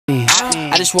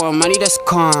I just want money that's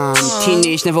calm.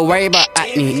 Teenage, never worry about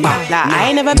acne. Like, I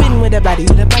ain't never been with a baddie.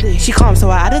 She calm, so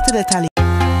I added to the tally.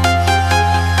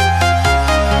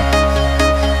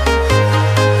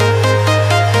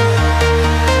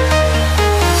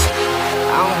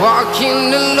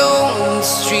 Walking alone, the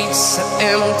streets are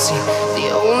empty. The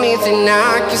only thing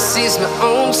I can see is my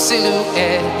own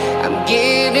silhouette. I'm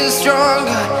getting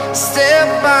stronger,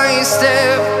 step by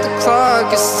step. The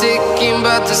clock is ticking,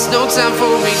 but there's no time for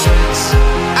regrets.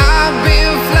 I've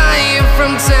been flying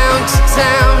from town to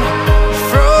town,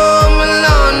 from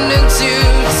London to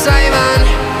Taiwan.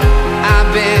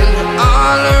 I've been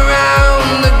all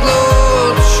around the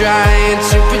globe, trying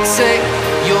to protect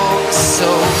your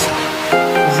soul.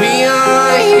 We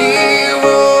are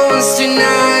heroes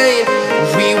tonight.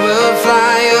 We will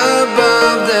fly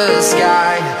above the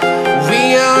sky.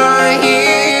 We are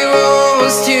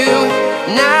heroes tonight.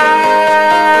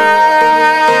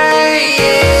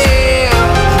 Yeah.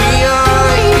 We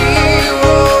are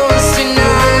heroes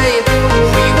tonight.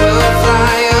 We will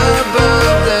fly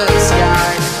above the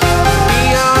sky. We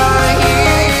are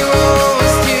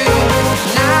heroes tonight.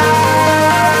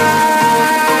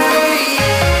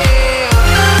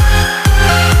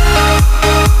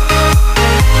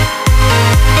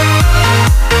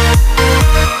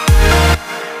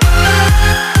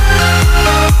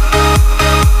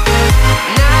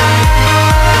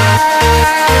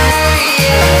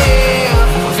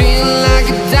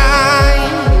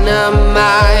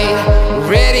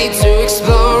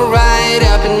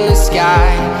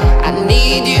 I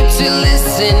need you to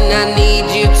listen, I need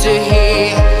you to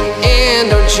hear, and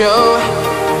don't show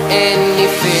any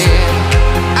fear.